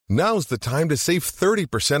Now's the time to save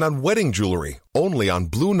 30% on wedding jewelry, only on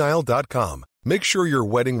BlueNile.com. Make sure your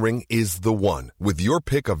wedding ring is the one with your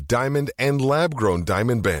pick of diamond and lab-grown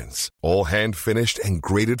diamond bands, all hand-finished and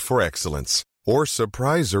graded for excellence. Or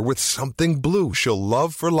surprise her with something blue she'll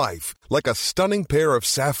love for life, like a stunning pair of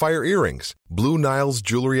sapphire earrings. Blue Nile's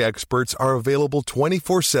jewelry experts are available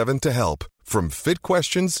 24/7 to help, from fit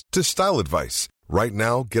questions to style advice. Right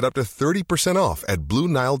now, get up to 30% off at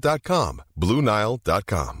BlueNile.com.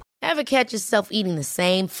 BlueNile.com. Ever catch yourself eating the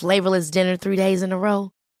same flavorless dinner 3 days in a row?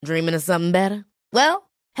 Dreaming of something better? Well,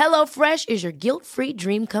 HelloFresh is your guilt-free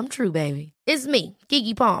dream come true, baby. It's me,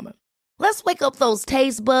 Keke Palmer. Let's wake up those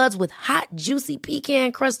taste buds with hot, juicy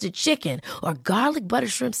pecan-crusted chicken or garlic butter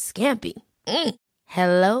shrimp scampi.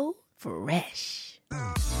 Hello Fresh.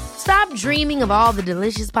 Stop dreaming of all the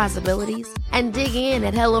delicious possibilities and dig in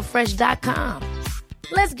at HelloFresh.com.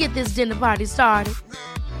 Let's get this dinner party started.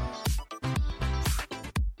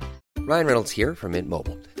 Ryan Reynolds here from Mint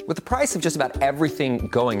Mobile. With the price of just about everything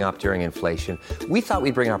going up during inflation, we thought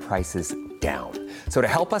we'd bring our prices down. So to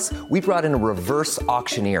help us, we brought in a reverse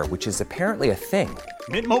auctioneer, which is apparently a thing.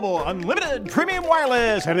 Mint Mobile Unlimited Premium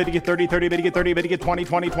Wireless. How to get 30, 30, how to get 30, how to get 20,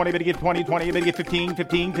 20, 20, how to get 20, 20, how to get 15,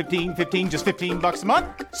 15, 15, 15, just $15 a month?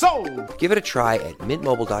 Sold! Give it a try at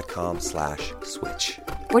mintmobile.com/switch.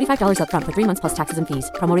 $45 up front for 3 months plus taxes and fees.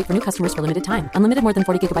 Promo rate for new customers for limited time. Unlimited more than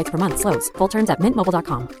 40 gigabytes per month. Slows full terms at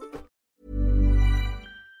mintmobile.com.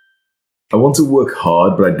 I want to work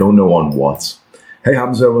hard, but I don't know on what. Hey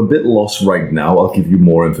Hamza, I'm a bit lost right now. I'll give you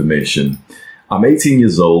more information. I'm 18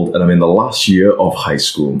 years old and I'm in the last year of high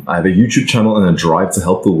school. I have a YouTube channel and a drive to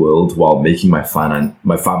help the world while making my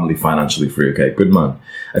family financially free. Okay, good man.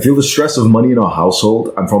 I feel the stress of money in our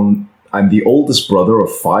household. I'm the oldest brother of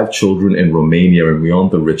 5 children in Romania and we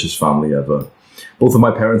aren't the richest family ever. Both of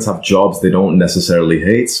my parents have jobs they don't necessarily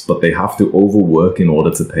hate, but they have to overwork in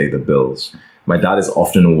order to pay the bills. My dad is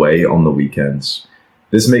often away on the weekends.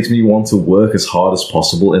 This makes me want to work as hard as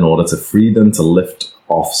possible in order to free them to lift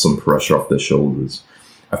off some pressure off their shoulders.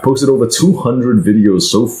 I've posted over 200 videos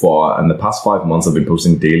so far, and the past 5 months I've been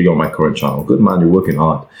posting daily on my current channel. Good man, you're working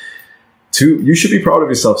hard. 2, you should be proud of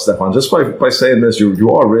yourself, Stefan. Just by saying this, you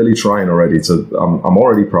are really trying already. I'm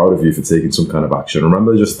already proud of you for taking some kind of action.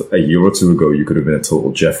 Remember, just a year or 2 ago, you could have been a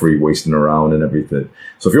total Jeffrey, wasting around and everything.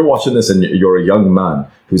 So if you're watching this and you're a young man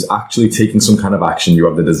who's actually taking some kind of action, you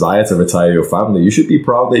have the desire to retire your family, you should be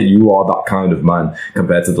proud that you are that kind of man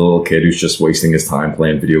compared to the little kid who's just wasting his time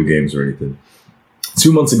playing video games or anything.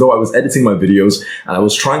 2 months ago, I was editing my videos and I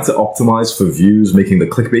was trying to optimize for views, making the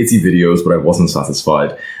clickbaity videos, but I wasn't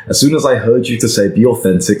satisfied. As soon as I heard you to say, be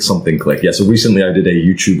authentic, something clicked. Yeah, so recently I did a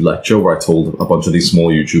YouTube lecture where I told a bunch of these small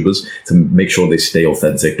YouTubers to make sure they stay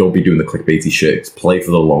authentic. Don't be doing the clickbaity shit. Play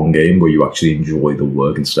for the long game where you actually enjoy the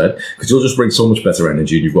work instead, because you'll just bring so much better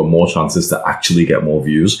energy and you've got more chances to actually get more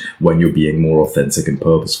views when you're being more authentic and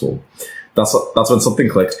purposeful. That's when something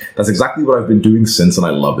clicked. That's exactly what I've been doing since, and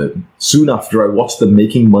I love it. Soon after, I watched the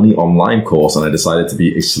Making Money Online course, and I decided to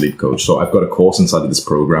be a sleep coach. So I've got a course inside of this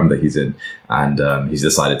program that he's in, and he's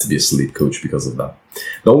decided to be a sleep coach because of that.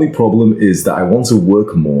 The only problem is that I want to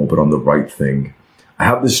work more, but on the right thing. I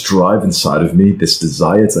have this drive inside of me, this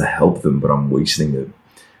desire to help them, but I'm wasting it.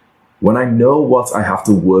 When I know what I have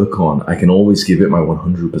to work on, I can always give it my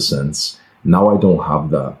 100%. Now I don't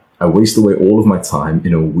have that. I waste away all of my time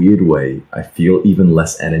in a weird way. I feel even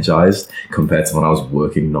less energized compared to when I was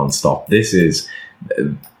working nonstop. This is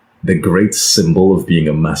the great symbol of being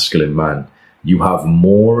a masculine man. You have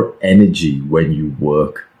more energy when you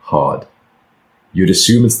work hard. You'd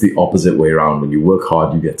assume it's the opposite way around. When you work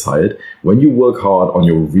hard, you get tired. When you work hard on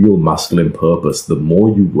your real masculine purpose, the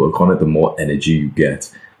more you work on it, the more energy you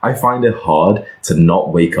get. I find it hard to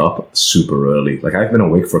not wake up super early. Like, I've been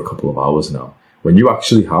awake for a couple of hours now. When you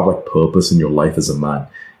actually have a purpose in your life as a man,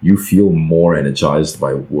 you feel more energized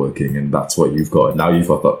by working, and that's what you've got. Now you've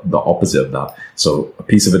got the opposite of that. So a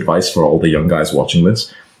piece of advice for all the young guys watching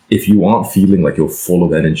this: if you aren't feeling like you're full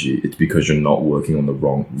of energy, it's because you're not working on the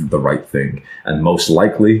right thing. And most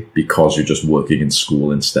likely because you're just working in school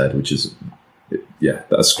instead, which is, yeah,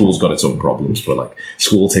 school's got its own problems, but like,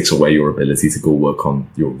 school takes away your ability to go work on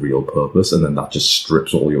your real purpose, and then that just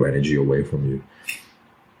strips all your energy away from you.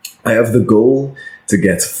 I have the goal to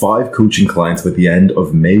get 5 coaching clients by the end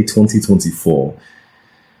of May 2024,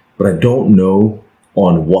 but I don't know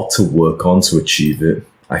on what to work on to achieve it.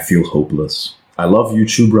 I feel hopeless. I love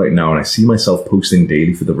YouTube right now, and I see myself posting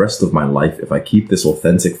daily for the rest of my life if I keep this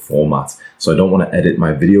authentic format. So I don't want to edit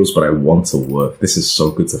my videos, but I want to work. This is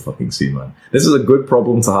so good to fucking see, man. This is a good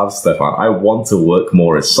problem to have, Stefan. I want to work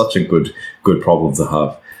more. It's such a good problem to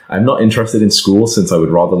have. I'm not interested in school since I would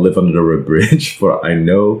rather live under a bridge, but I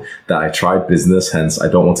know that I tried business, hence I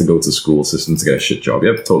don't want to go to school system to get a shit job.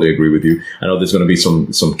 Yep, totally agree with you. I know there's going to be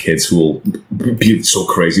some kids who will be so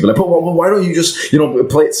crazy, but like, well, why don't you just,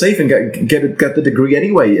 play it safe and get the degree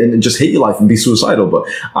anyway and just hate your life and be suicidal? But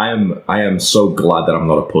I am so glad that I'm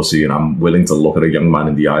not a pussy, and I'm willing to look at a young man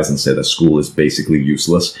in the eyes and say that school is basically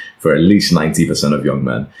useless for at least 90% of young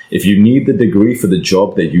men. If you need the degree for the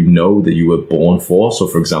job that you know that you were born for, so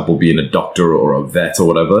for example, being a doctor or a vet or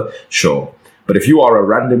whatever, sure. But if you are a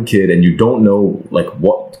random kid and you don't know like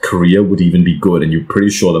what career would even be good, and you're pretty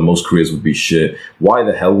sure that most careers would be shit, why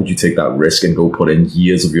the hell would you take that risk and go put in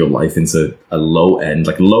years of your life into a low end,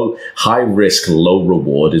 like high risk, low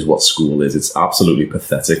reward is what school is. It's absolutely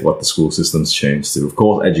pathetic what the school system's changed to. Of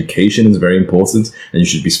course, education is very important, and you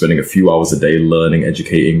should be spending a few hours a day learning,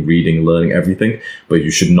 educating, reading, learning everything, but you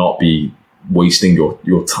should not be wasting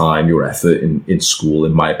your time, your effort in school,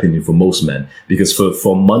 in my opinion, for most men. Because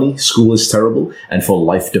for money, school is terrible, and for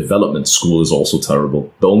life development, school is also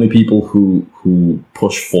terrible. The only people who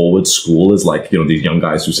push forward school is like, these young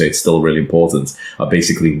guys who say it's still really important are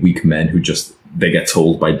basically weak men who they get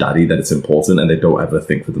told by daddy that it's important and they don't ever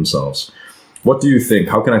think for themselves. What do you think?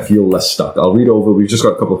 How can I feel less stuck? I'll read over. We've just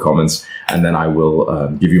got a couple of comments, and then I will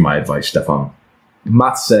give you my advice, Stefan.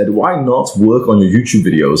 Matt said, why not work on your YouTube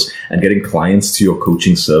videos and getting clients to your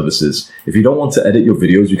coaching services? If you don't want to edit your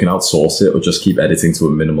videos, you can outsource it or just keep editing to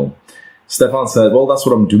a minimal. Stefan said, well, that's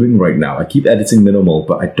what I'm doing right now. I keep editing minimal,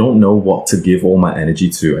 but I don't know what to give all my energy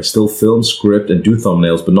to. I still film, script, and do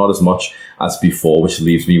thumbnails, but not as much as before, which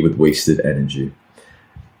leaves me with wasted energy.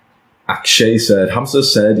 Akshay said, Hamza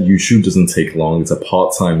said YouTube doesn't take long. It's a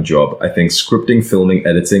part-time job. I think scripting, filming,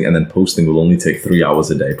 editing, and then posting will only take 3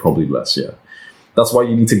 hours a day, probably less, yeah. That's why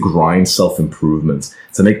you need to grind self-improvement.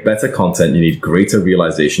 To make better content, you need greater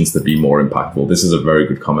realizations to be more impactful. This is a very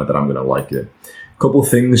good comment that I'm going to like it. Couple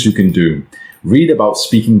things you can do. Read about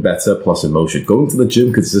speaking better plus emotion. Going to the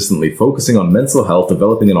gym consistently. Focusing on mental health.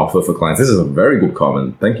 Developing an offer for clients. This is a very good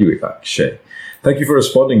comment. Thank you, Akshay. Thank you for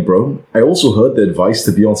responding, bro. I also heard the advice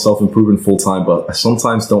to be on self-improvement full-time, but I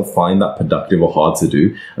sometimes don't find that productive or hard to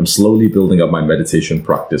do. I'm slowly building up my meditation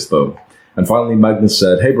practice, though. And finally, Magnus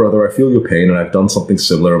said, hey, brother, I feel your pain, and I've done something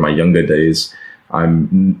similar in my younger days. I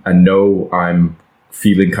know I'm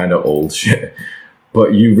feeling kind of old, shit.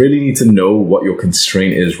 But you really need to know what your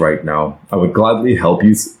constraint is right now. I would gladly help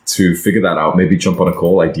you to figure that out. Maybe jump on a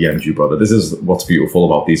call. I DM'd you, brother. This is what's beautiful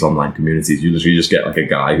about these online communities. You literally just get like a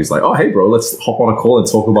guy who's like, oh, hey, bro, let's hop on a call and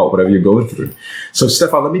talk about whatever you're going through. So,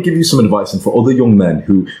 Stefan, let me give you some advice. And for other young men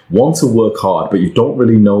who want to work hard, but you don't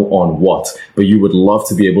really know on what, but you would love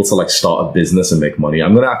to be able to like start a business and make money.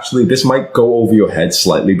 I'm going to actually, this might go over your head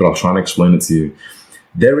slightly, but I'll try and explain it to you.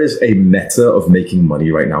 There is a meta of making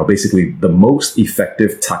money right now. Basically, the most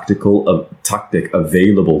effective tactic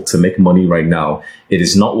available to make money right now. It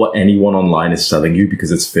is not what anyone online is selling you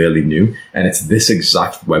because it's fairly new. And it's this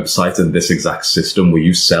exact website and this exact system where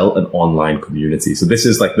you sell an online community. So this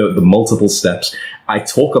is like the multiple steps. I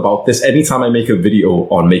talk about this anytime I make a video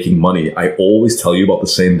on making money. I always tell you about the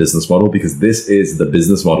same business model because this is the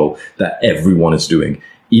business model that everyone is doing.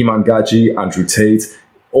 Iman Gaji, Andrew Tate,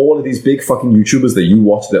 all of these big fucking YouTubers that you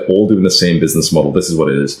watch, they're all doing the same business model. This is what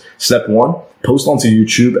it is. Step 1, post onto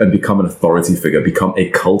YouTube and become an authority figure. Become a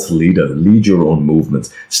cult leader. Lead your own movement.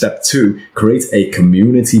 Step 2, create a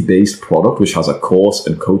community-based product which has a course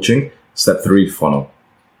and coaching. Step 3, funnel.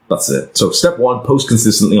 That's it. So step 1, post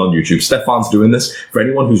consistently on YouTube. Stefan's doing this. For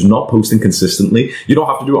anyone who's not posting consistently, you don't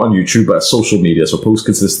have to do it on YouTube, but social media. So post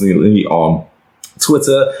consistently on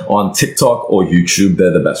Twitter, on TikTok, or YouTube.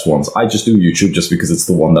 They're the best ones. I just do YouTube just because it's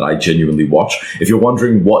the one that I genuinely watch. If you're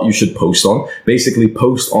wondering what you should post on, basically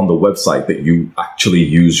post on the website that you actually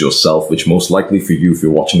use yourself, which most likely for you, if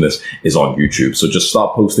you're watching this, is on YouTube. So just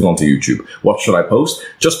start posting onto YouTube. What should I post?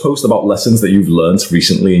 Just post about lessons that you've learned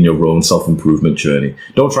recently in your own self-improvement journey.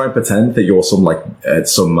 Don't try and pretend that you're some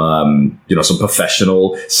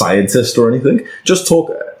professional scientist or anything. Just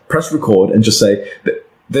talk, press record, and just say that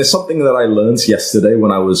there's something that I learned yesterday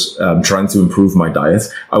when I was trying to improve my diet.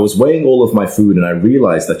 I was weighing all of my food and I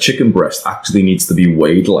realized that chicken breast actually needs to be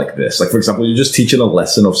weighed like this. Like, for example, you're just teaching a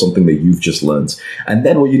lesson of something that you've just learned. And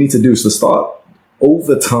then what you need to do is to start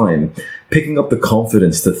over time picking up the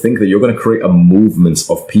confidence to think that you're going to create a movement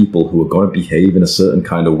of people who are going to behave in a certain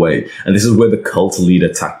kind of way. And this is where the cult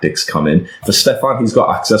leader tactics come in. For Stefan, he's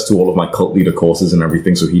got access to all of my cult leader courses and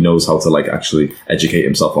everything, so he knows how to like actually educate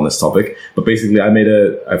himself on this topic. But basically, I made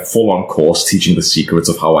a full-on course teaching the secrets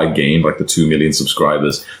of how I gained like the 2 million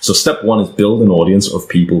subscribers. So step one is build an audience of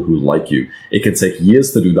people who like you. It can take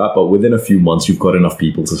years to do that, but within a few months, you've got enough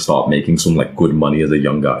people to start making some like good money as a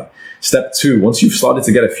young guy. Step two, once you've started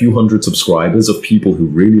to get a few hundred subscribers of people who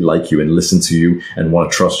really like you and listen to you and want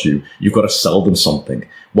to trust you, you've got to sell them something.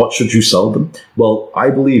 What should you sell them? Well, I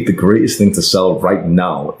believe the greatest thing to sell right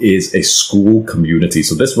now is a school community.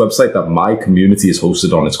 So this website that my community is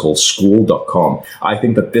hosted on is called school.com. I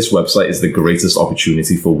think that this website is the greatest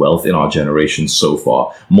opportunity for wealth in our generation so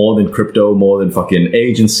far. More than crypto, more than fucking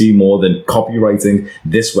agency, more than copywriting,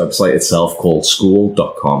 this website itself called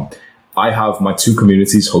school.com. I have my 2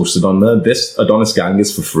 communities hosted on there. This Adonis Gang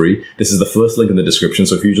is for free. This is the first link in the description.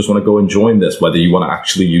 So if you just want to go and join this, whether you want to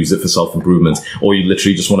actually use it for self-improvement or you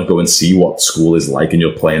literally just want to go and see what school is like and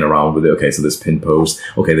you're playing around with it. Okay, so there's pin post.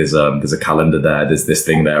 Okay, there's a calendar there. There's this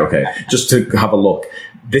thing there. Okay, just to have a look.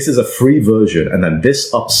 This is a free version, and then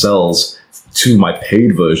this upsells to my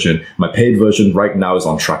paid version. My paid version right now is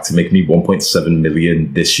on track to make me 1.7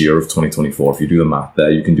 million this year of 2024. If you do the math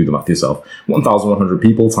there, you can do the math yourself. 1,100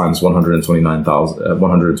 people times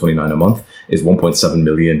 129 a month is 1.7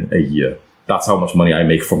 million a year. That's how much money I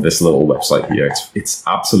make from this little website here. It's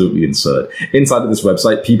absolutely absurd. Inside of this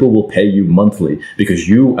website, people will pay you monthly because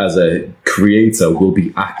you as a creator will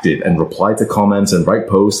be active and reply to comments and write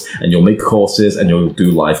posts, and you'll make courses and you'll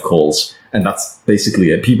do live calls. And that's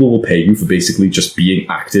basically it. People will pay you for basically just being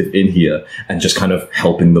active in here and just kind of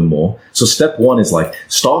helping them more. So step one is like,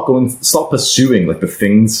 start pursuing like the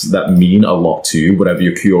things that mean a lot to you, whatever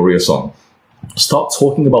you're curious on. Start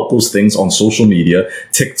talking about those things on social media,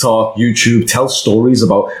 TikTok, YouTube. Tell stories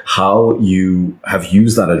about how you have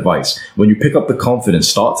used that advice. When you pick up the confidence,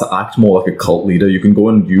 start to act more like a cult leader. You can go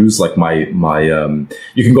and use like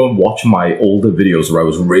you can go and watch my older videos where I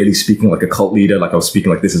was really speaking like a cult leader. Like I was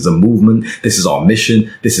speaking like this is a movement. This is our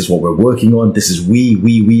mission. This is what we're working on. This is we.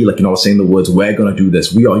 Like, you know, I was saying the words, we're going to do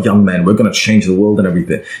this. We are young men. We're going to change the world and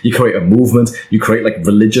everything. You create a movement. You create like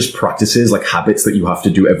religious practices, like habits that you have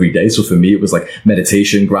to do every day. So for me, it was like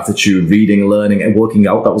meditation, gratitude, reading, learning, and working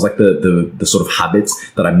out. That was like the sort of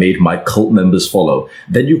habits that I made my cult members follow.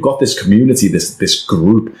 Then you've got this community, this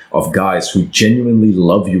group of guys who genuinely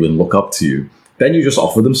love you and look up to you. Then you just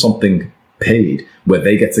offer them something paid where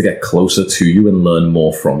they get to get closer to you and learn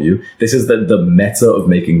more from you. This is the meta of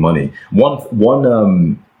making money.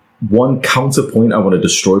 One counterpoint I want to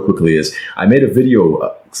destroy quickly is I made a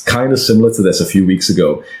video kind of similar to this a few weeks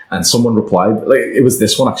ago, and someone replied, like, it was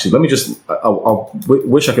this one actually. Let me just, I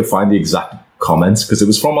wish I could find the exact comments, because it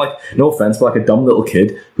was from, like, no offense, but like a dumb little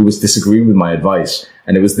kid who was disagreeing with my advice.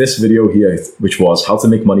 And it was this video here, which was how to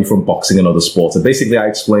make money from boxing and other sports. And basically I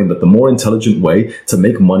explained that the more intelligent way to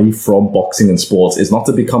make money from boxing and sports is not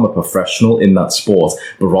to become a professional in that sport,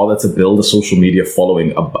 but rather to build a social media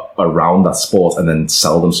following around that sport and then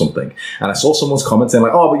sell them something. And I saw someone's comment saying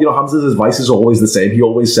like, oh, but you know, Hamza's advice is always the same. He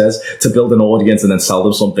always says to build an audience and then sell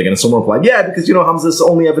them something. And someone replied, yeah, because, you know, Hamza's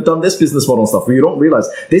only ever done this business model and stuff. But you don't realize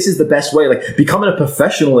this is the best way. Like, becoming a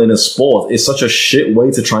professional in a sport is such a shit way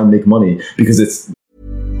to try and make money, because it's...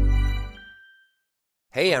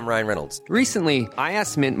 Hey, I'm Ryan Reynolds. Recently, I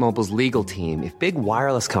asked Mint Mobile's legal team if big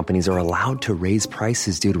wireless companies are allowed to raise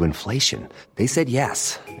prices due to inflation. They said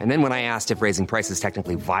yes. And then when I asked if raising prices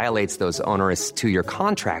technically violates those onerous 2-year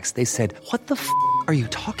contracts, they said, what the f*** are you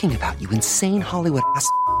talking about, you insane Hollywood ass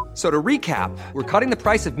f- So to recap, we're cutting the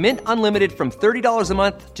price of Mint Unlimited from $30 a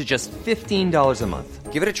month to just $15 a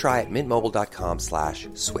month. Give it a try at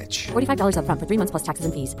mintmobile.com/switch. $45 up front for 3 months plus taxes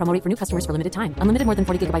and fees. Promo rate for new customers for limited time. Unlimited more than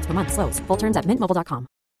 40 gigabytes per month. Slows full terms at mintmobile.com.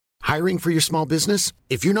 Hiring for your small business?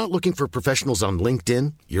 If you're not looking for professionals on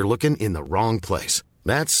LinkedIn, you're looking in the wrong place.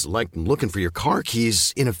 That's like looking for your car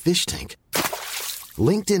keys in a fish tank.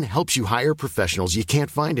 LinkedIn helps you hire professionals you can't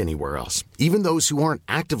find anywhere else, even those who aren't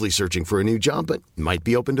actively searching for a new job but might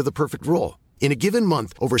be open to the perfect role. In a given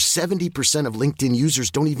month, over 70% of LinkedIn users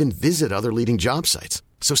don't even visit other leading job sites.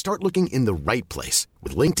 So start looking in the right place.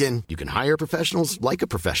 With LinkedIn, you can hire professionals like a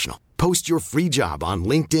professional. Post your free job on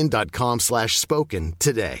linkedin.com/spoken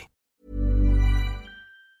today.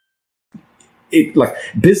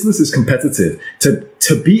 Business is competitive. To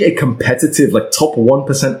to be a competitive, like top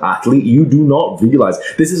 1% athlete, you do not realize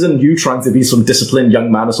this isn't you trying to be some disciplined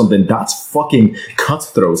young man or something. That's fucking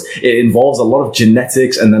cutthroat. It involves a lot of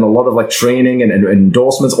genetics and then a lot of like training and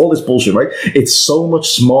endorsements, all this bullshit, right? It's so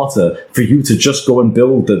much smarter for you to just go and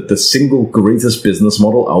build the single greatest business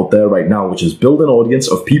model out there right now, which is build an audience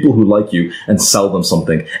of people who like you and sell them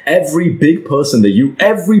something. Every person that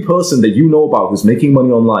you know about who's making money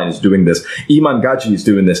online is doing this. Iman Gaji is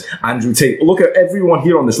doing this. Andrew Tate. Look at everyone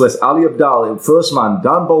here on this list. Ali Abdal, First Man,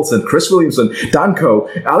 Dan Bolton, Chris Williamson, Danko,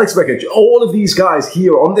 Alex Becker, all of these guys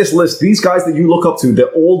here on this list, these guys that you look up to,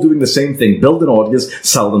 they're all doing the same thing. Build an audience,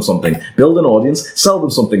 sell them something. Build an audience, sell them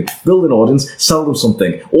something. Build an audience, sell them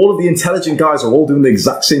something. All of the intelligent guys are all doing the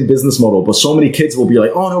exact same business model, but so many kids will be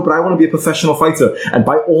like, oh no, but I want to be a professional fighter. And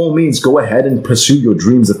by all means, go ahead and pursue your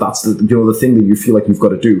dreams if that's the thing that you feel like you've got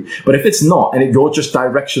to do. But if it's not, and if you're just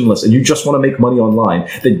directionless and you just want to make money online,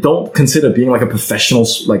 then don't consider being like a professional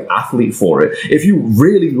like athlete for it. If you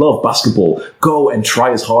really love basketball, go and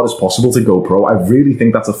try as hard as possible to go pro. I really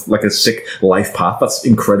think that's a sick life path. That's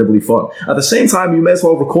incredibly fun. At the same time, you may as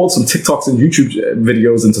well record some TikToks and YouTube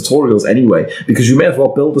videos and tutorials anyway, because you may as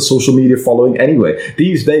well build a social media following anyway.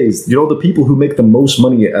 These days, the people who make the most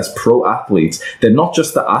money as pro athletes, they're not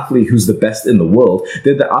just the athlete who's the best in the world,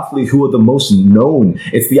 they're the athlete who are the most known.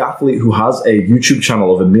 It's the athlete who has a YouTube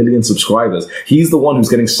channel of 1 million subscribers. He's the one who's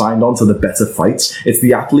getting signed on to the better fights. It's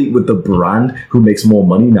the athlete with the brand who makes more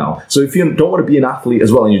money now. So if you don't want to be an athlete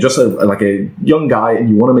as well, and you're just a young guy and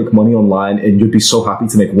you want to make money online and you'd be so happy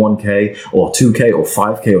to make 1K or 2K or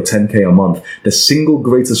 5K or 10K a month, the single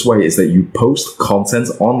greatest way is that you post content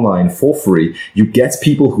online for free. You get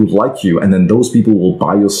people who like you, and then those people will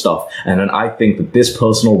buy your stuff. And then I think that this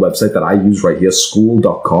personal website that I use right here,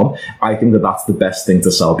 school.com, I think that that's the best thing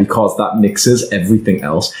to sell, because that mixes everything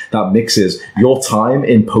else. That mixes your time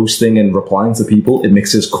in posting and replying to people. It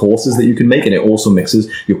mixes courses that you can make, and it also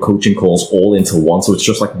mixes your coaching calls all into one. So it's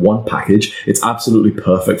just like one package. It's absolutely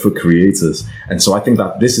perfect for creators. And so I think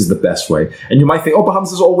that this is the best way. And you might think, oh, but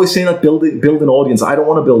Hamza's always saying like build an audience. I don't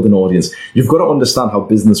want to build an audience. You've got to understand how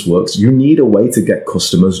business works. You need a way to get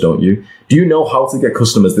customers, don't you? Do you know how to get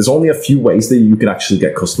customers? There's only a few ways that you can actually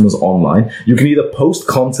get customers online. You can either post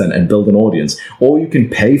content and build an audience, or you can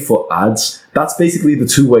pay for ads. That's basically the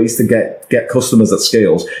two ways to get customers at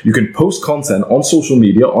scales. You can post content on social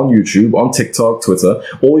media, on YouTube, on TikTok, Twitter,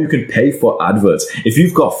 or you can pay for adverts. If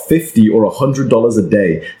you've got $50 or $100 a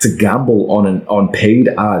day to gamble on paid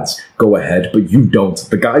ads, go ahead, but you don't.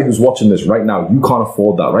 The guy who's watching this right now, you can't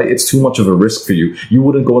afford that, right? It's too much of a risk for you. You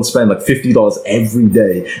wouldn't go and spend like $50 every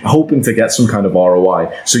day hoping to get some kind of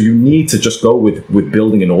ROI. So you need to just go with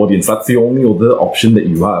building an audience. That's the only other option that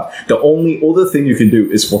you have. The only other thing you can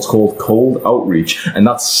do is what's called cold outreach, and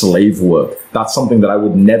that's slave work. That's something that I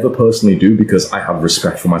would never personally do because I have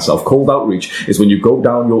respect for myself. Cold outreach is when you go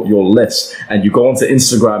down your list and you go onto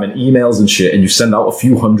Instagram and emails and shit, and you send out a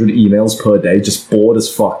few hundred emails per day, just bored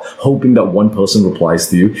as fuck, hoping that one person replies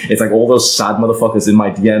to you. It's like all those sad motherfuckers in my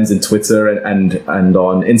DMs in Twitter and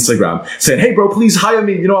on Instagram saying, hey bro, please hire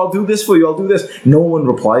me, I'll do this for you, I'll do this. No one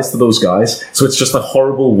replies to those guys. So it's just a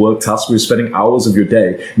horrible work task where you're spending hours of your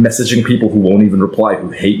day messaging people who won't even reply, who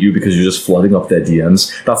hate you because you're just flooding up their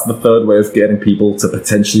DMs. That's the third way of getting people to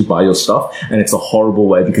potentially buy your stuff, and it's a horrible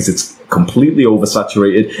way because it's completely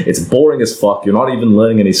oversaturated. It's boring as fuck. You're not even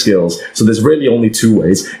learning any skills. So there's really only two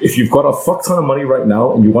ways. If you've got a fuck ton of money right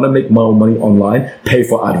now and you want to make more money online, pay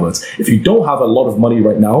for adverts. If you don't have a lot of money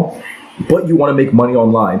right now, but you want to make money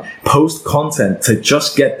online, post content to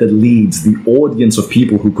just get the leads, the audience of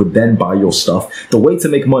people who could then buy your stuff. The way to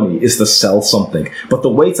make money is to sell something. But the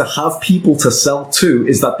way to have people to sell to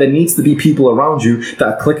is that there needs to be people around you that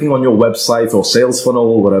are clicking on your website or sales funnel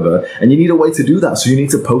or whatever. And you need a way to do that. So you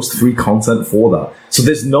need to post free content for that. So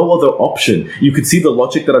there's no other option. You could see the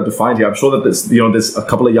logic that I've defined here. I'm sure that there's a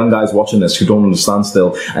couple of young guys watching this who don't understand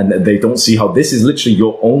still, and they don't see how this is literally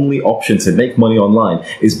your only option to make money online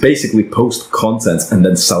is basically post content and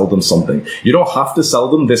then sell them something. You don't have to sell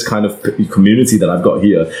them this kind of community that I've got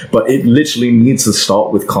here, but it literally needs to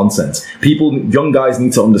start with content. Young guys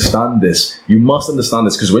need to understand this. You must understand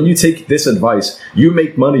this, because when you take this advice, you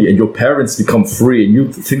make money and your parents become free, and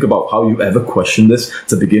you think about how you ever question this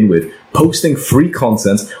to begin with. Posting free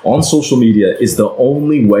content on social media is the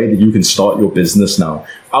only way that you can start your business now.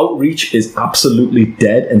 Outreach is absolutely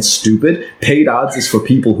dead and stupid. Paid ads is for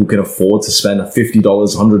people who can afford to spend $50,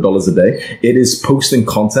 $100 a day. It is posting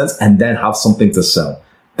content and then have something to sell.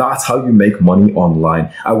 That's how you make money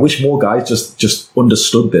online. I wish more guys just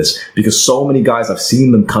understood this, because so many guys, I've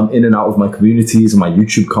seen them come in and out of my communities and my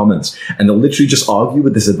YouTube comments, and they'll literally just argue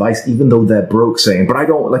with this advice, even though they're broke, saying, but I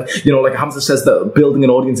don't like Hamza says that building an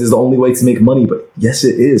audience is the only way to make money. But yes,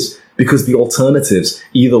 it is. Because the alternatives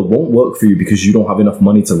either won't work for you because you don't have enough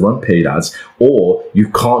money to run paid ads, or you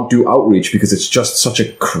can't do outreach because it's just such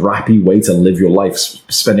a crappy way to live your life,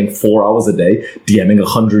 spending 4 hours a day DMing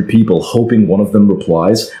 100 people, hoping one of them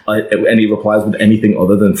replies, and he replies with anything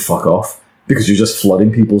other than fuck off, because you're just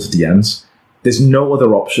flooding people's DMs. There's no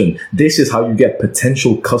other option. This is how you get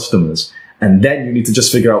potential customers. And then you need to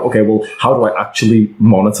just figure out, okay, well, how do I actually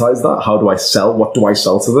monetize that? How do I sell? What do I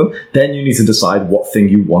sell to them? Then you need to decide what thing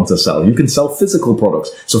you want to sell. You can sell physical products.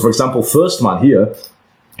 So for example, First Man here,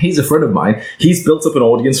 he's a friend of mine. He's built up an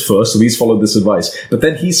audience first, so he's followed this advice. But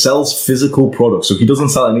then he sells physical products. So he doesn't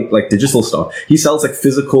sell any like digital stuff. He sells like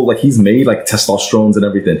physical, like he's made like testosterones and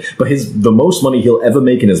everything. But the most money he'll ever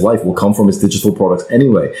make in his life will come from his digital products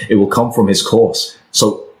anyway. It will come from his course.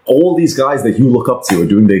 So all these guys that you look up to are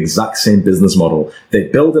doing the exact same business model. They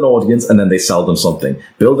build an audience and then they sell them something.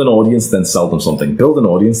 Build an audience, then sell them something. Build an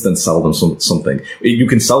audience, then sell them something. You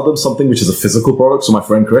can sell them something which is a physical product. So my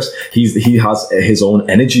friend Chris, he has his own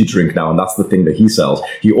energy drink now, and that's the thing that he sells.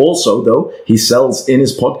 He also, though, he sells in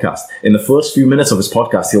his podcast. In the first few minutes of his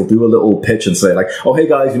podcast, he'll do a little pitch and say like, oh, hey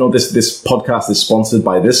guys, this podcast is sponsored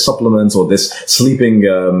by this supplement or this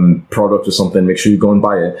sleeping product or something. Make sure you go and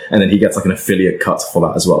buy it. And then he gets like an affiliate cut for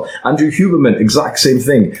that as well. Andrew Huberman, exact same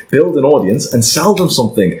thing. Build an audience and sell them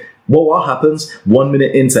something. Well, what happens 1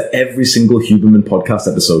 minute into every single Huberman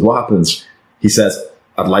podcast episode? What happens? He says,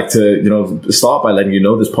 I'd like to, start by letting you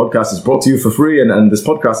know this podcast is brought to you for free, and this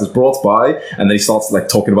podcast is brought by, and then he starts like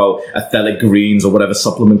talking about Athletic Greens or whatever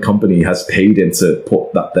supplement company has paid him to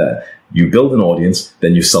put that there. You build an audience,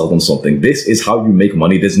 then you sell them something. This is how you make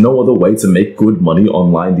money. There's no other way to make good money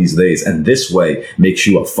online these days. And this way makes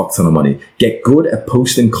you a fuck ton of money. Get good at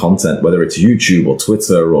posting content, whether it's YouTube or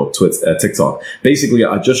Twitter or TikTok. Basically,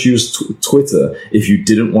 I just use Twitter if you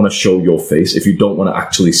didn't want to show your face, if you don't want to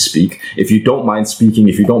actually speak. If you don't mind speaking,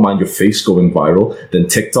 if you don't mind your face going viral, then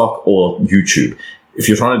TikTok or YouTube. If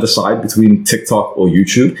you're trying to decide between TikTok or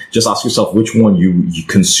YouTube, just ask yourself which one you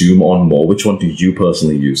consume on more. Which one do you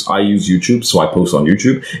personally use? I use YouTube, so I post on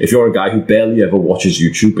YouTube. If you're a guy who barely ever watches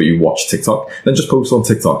YouTube, but you watch TikTok, then just post on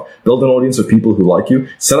TikTok. Build an audience of people who like you.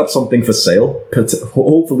 Set up something for sale,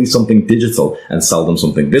 hopefully something digital, and sell them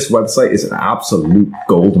something. This website is an absolute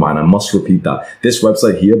gold mine. I must repeat that. This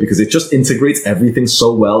website here, because it just integrates everything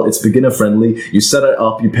so well. It's beginner friendly. You set it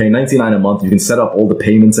up, you pay $99 a month. You can set up all the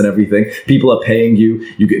payments and everything. People are paying you.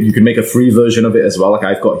 You can make a free version of it as well, like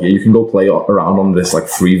I've got here. You can go play around on this like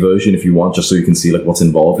free version if you want, just so you can see like what's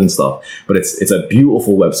involved and stuff. But it's a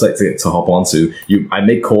beautiful website to hop onto. I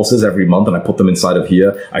make courses every month and I put them inside of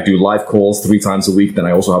here. I do live calls 3 times a week. Then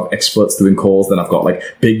I also have experts doing calls. Then I've got like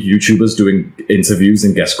big YouTubers doing interviews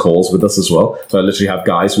and guest calls with us as well. So I literally have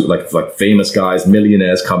guys who like famous guys,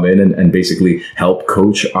 millionaires come in and basically help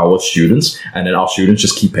coach our students. And then our students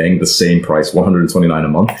just keep paying the same price, $129 a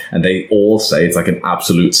month. And they all say it's like an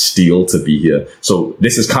absolute steal to be here. So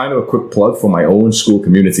this is kind of a quick plug for my own school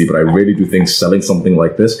community, but I really do think selling something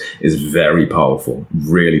like this is very powerful,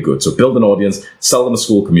 really good. So build an audience, sell them a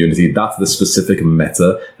school community. That's the specific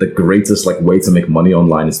meta. The greatest like way to make money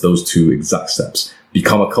online is those 2 exact steps.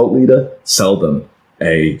 Become a cult leader, sell them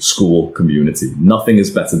a school community. Nothing is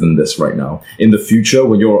better than this right now. In the future,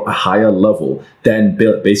 when you're a higher level, then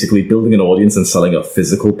basically building an audience and selling a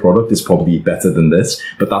physical product is probably better than this,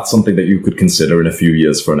 but that's something that you could consider in a few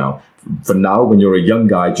years from now. For now, when you're a young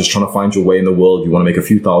guy just trying to find your way in the world, you want to make a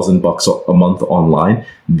few $1,000s a month online,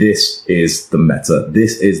 this is the meta.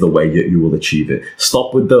 This is the way you will achieve it.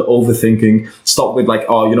 Stop with the overthinking. Stop with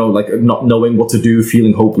not knowing what to do,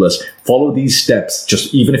 feeling hopeless. Follow these steps,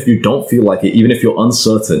 just even if you don't feel like it, even if you're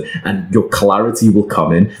uncertain, and your clarity will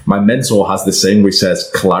come in. My mentor has this saying where he says,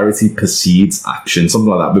 clarity precedes action, something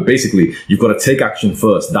like that. But basically, you've got to take action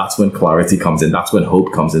first. That's when clarity comes in. That's when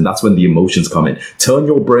hope comes in. That's when the emotions come in. Turn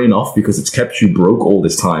your brain off because it's kept you broke all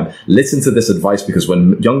this time. Listen to this advice, because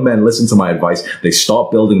when young men listen to my advice, they start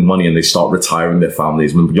building money and they start retiring their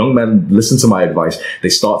families. When young men listen to my advice, they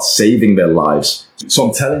start saving their lives. So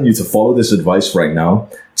I'm telling you to follow this advice right now.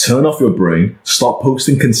 turn off your brain, start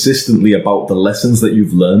posting consistently about the lessons that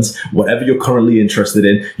you've learned, whatever you're currently interested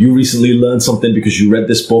in. You recently learned something because you read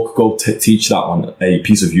this book, go teach that on a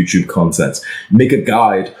piece of YouTube content. Make a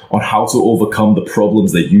guide on how to overcome the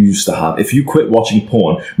problems that you used to have. If you quit watching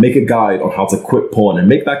porn, make a guide on how to quit porn, and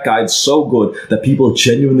make that guide so good that people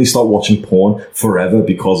genuinely start watching porn forever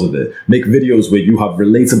because of it. Make videos where you have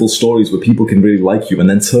relatable stories where people can really like you, and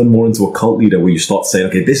then turn more into a cult leader where you start saying,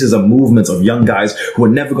 okay, this is a movement of young guys who are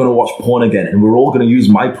never going to watch porn again, and we're all going to use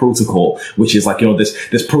my protocol, which is like,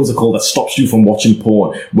 this protocol that stops you from watching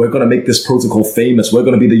porn. We're going to make this protocol famous. We're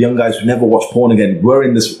going to be the young guys who never watch porn again. We're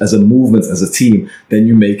in this as a movement, as a team. Then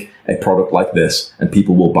you make a product like this and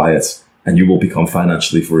people will buy it and you will become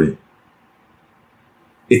financially free.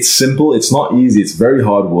 It's simple. It's not easy. It's very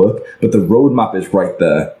hard work, but the roadmap is right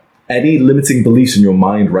there. Any limiting beliefs in your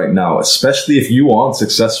mind right now, especially if you aren't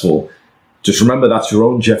successful, just remember that's your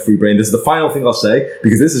own Jeffrey brain. This is the final thing I'll say,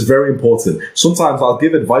 because this is very important. Sometimes I'll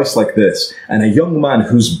give advice like this, and a young man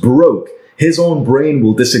who's broke, his own brain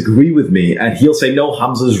will disagree with me, and he'll say, no,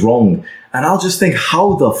 Hamza's wrong. And I'll just think,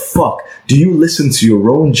 how the fuck do you listen to your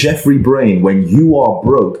own Jeffrey brain when you are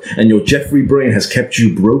broke, and your Jeffrey brain has kept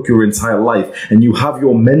you broke your entire life, and you have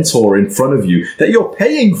your mentor in front of you that you're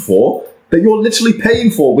paying for, that you're literally paying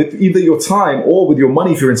for with either your time or with your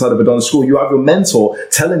money if you're inside of a Madonna school. You have your mentor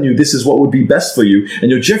telling you this is what would be best for you, and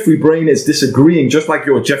your Jeffrey brain is disagreeing, just like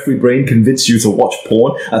your Jeffrey brain convinced you to watch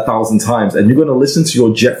porn 1,000 times, and you're going to listen to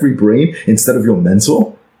your Jeffrey brain instead of your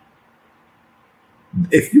mentor?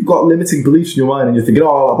 If you've got limiting beliefs in your mind and you're thinking,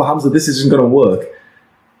 oh, but Hamza, this isn't going to work,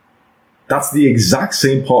 that's the exact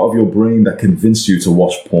same part of your brain that convinced you to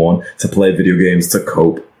watch porn, to play video games, to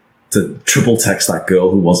cope, to triple text that girl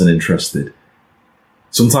who wasn't interested.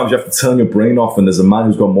 Sometimes you have to turn your brain off, and there's a man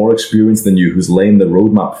who's got more experience than you who's laying the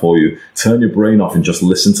roadmap for you. Turn your brain off and just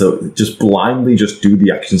listen to, just blindly just do the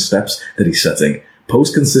action steps that he's setting.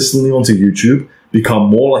 Post consistently onto YouTube, become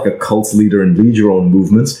more like a cult leader and lead your own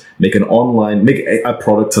movements, make a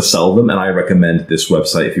product to sell them, and I recommend this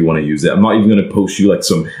website if you want to use it. I'm not even going to post you like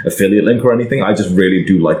some affiliate link or anything. I just really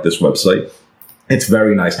do like this website. It's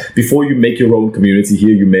very nice. Before you make your own community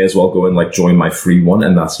here, you may as well go and like join my free one,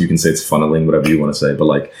 and that's, you can say it's funneling, whatever you want to say. But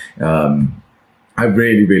like, I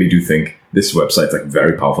really, really do think this website's like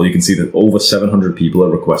very powerful. You can see that over 700 people are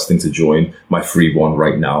requesting to join my free one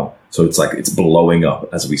right now. So it's like, it's blowing up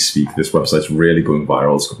as we speak. This website's really going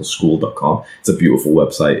viral. It's called school.com. It's a beautiful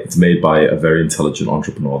website. It's made by a very intelligent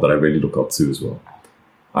entrepreneur that I really look up to as well.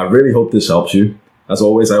 I really hope this helps you. As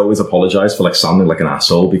always, I always apologize for like sounding like an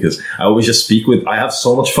asshole, because I always just I have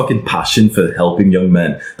so much fucking passion for helping young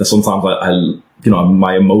men that sometimes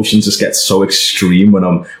my emotions just get so extreme when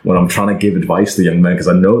I'm trying to give advice to young men, because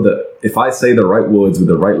I know that if I say the right words with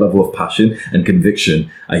the right level of passion and conviction,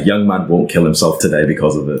 a young man won't kill himself today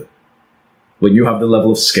because of it. When you have the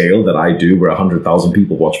level of scale that I do, where 100,000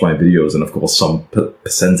 people watch my videos, and of course some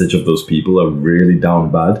percentage of those people are really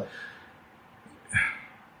down bad,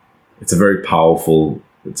 it's a very powerful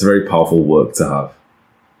work to have.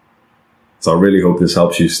 So I really hope this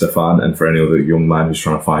helps you, Stefan, and for any other young man who's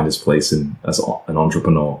trying to find his place as an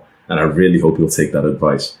entrepreneur. And I really hope you'll take that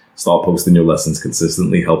advice. Start posting your lessons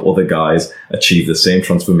consistently, help other guys achieve the same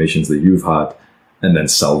transformations that you've had, and then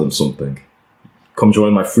sell them something. Come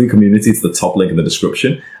join my free community. It's the top link in the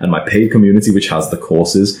description. And my paid community, which has the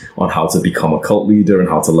courses on how to become a cult leader and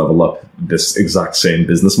how to level up this exact same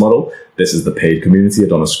business model. This is the paid community,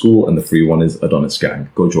 Adonis School, and the free one is Adonis Gang.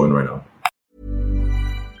 Go join right now.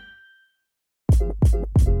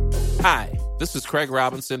 Hi, this is Craig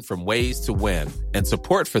Robinson from Ways to Win, and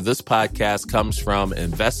support for this podcast comes from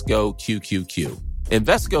Invesco QQQ.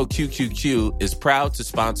 Invesco QQQ is proud to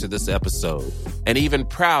sponsor this episode, and even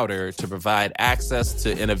prouder to provide access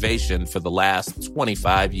to innovation for the last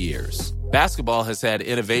 25 years. Basketball has had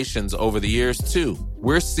innovations over the years, too.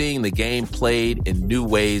 We're seeing the game played in new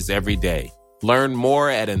ways every day. Learn more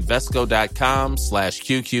at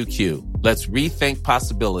Invesco.com/QQQ. Let's rethink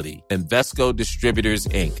possibility. Invesco Distributors,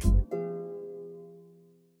 Inc.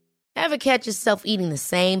 Ever catch yourself eating the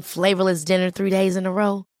same flavorless dinner 3 days in a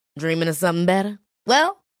row? Dreaming of something better?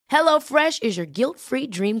 Well, HelloFresh is your guilt-free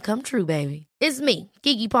dream come true, baby. It's me,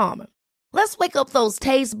 Keke Palmer. Let's wake up those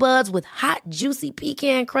taste buds with hot, juicy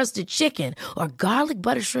pecan-crusted chicken or garlic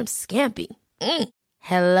butter shrimp scampi.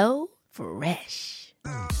 Hello Fresh.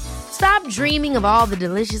 Stop dreaming of all the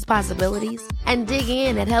delicious possibilities and dig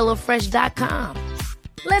in at HelloFresh.com.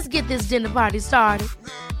 Let's get this dinner party started.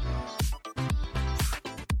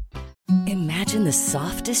 Imagine the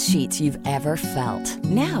softest sheets you've ever felt.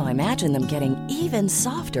 Now imagine them getting even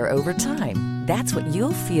softer over time. That's what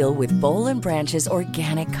you'll feel with Boll & Branch's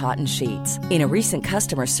organic cotton sheets. In a recent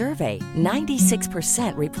customer survey,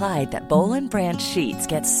 96% replied that Boll & Branch sheets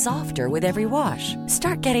get softer with every wash.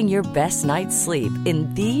 Start getting your best night's sleep in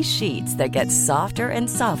these sheets that get softer and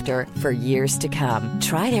softer for years to come.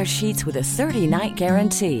 Try their sheets with a 30-night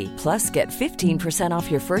guarantee. Plus, get 15% off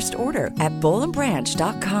your first order at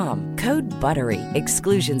bollandbranch.com. Code BUTTERY.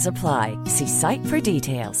 Exclusions apply. See site for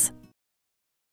details.